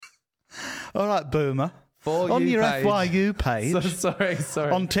All right, Boomer. For On you your page. FYU page.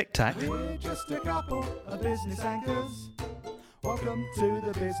 Sorry. On TikTok. We're just a couple of business anchors. Welcome to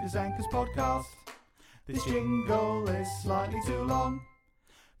the Business Anchors podcast. This jingle is slightly too long.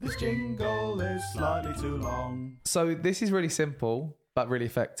 So this is really simple, but really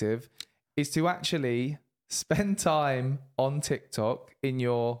effective, is to actually spend time on TikTok in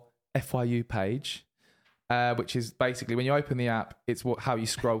your FYU page, which is basically when you open the app, it's how you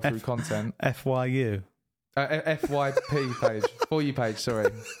scroll through content. FYU. FYP page. For you page, sorry.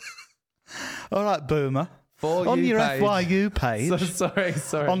 All right, Boomer. For on you your page. FYU page.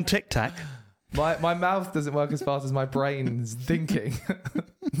 Sorry. On TikTok. My mouth doesn't work as fast as my brain's thinking.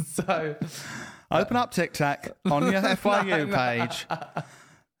 So open up TikTok on your FYU page.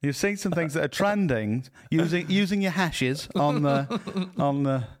 You've seen some things that are trending using your hashes on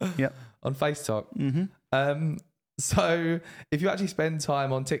Face Talk. Mm-hmm. So if you actually spend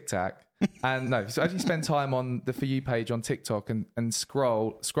time on TikTok so actually spend time on the For You page on TikTok and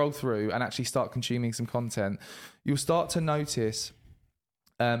scroll through and actually start consuming some content, you'll start to notice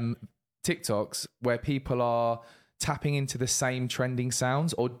TikToks where people are tapping into the same trending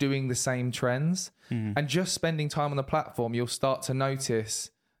sounds or doing the same trends. And just spending time on the platform, you'll start to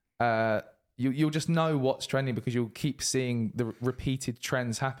notice you'll just know what's trending because you'll keep seeing the repeated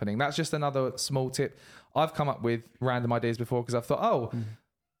trends happening. That's just another small tip. I've come up with random ideas before because I've thought,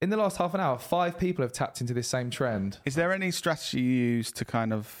 in the last half an hour, 5 people have tapped into this same trend. Is there any strategy you use to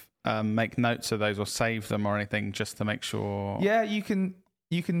kind of make notes of those or save them or anything just to make sure? Yeah, you can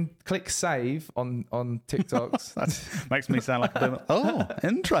click save on TikToks. That makes me sound like a bit of,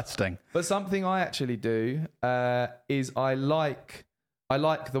 interesting. But something I actually do is I like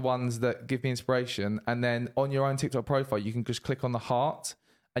the ones that give me inspiration, and then on your own TikTok profile, you can just click on the heart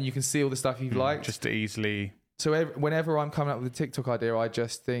and you can see all the stuff you've liked. Just to easily... So whenever I'm coming up with a TikTok idea, I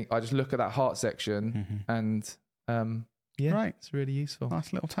just look at that heart section and right. It's really useful.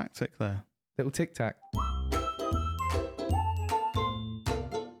 Nice little tactic there. Little tic tac.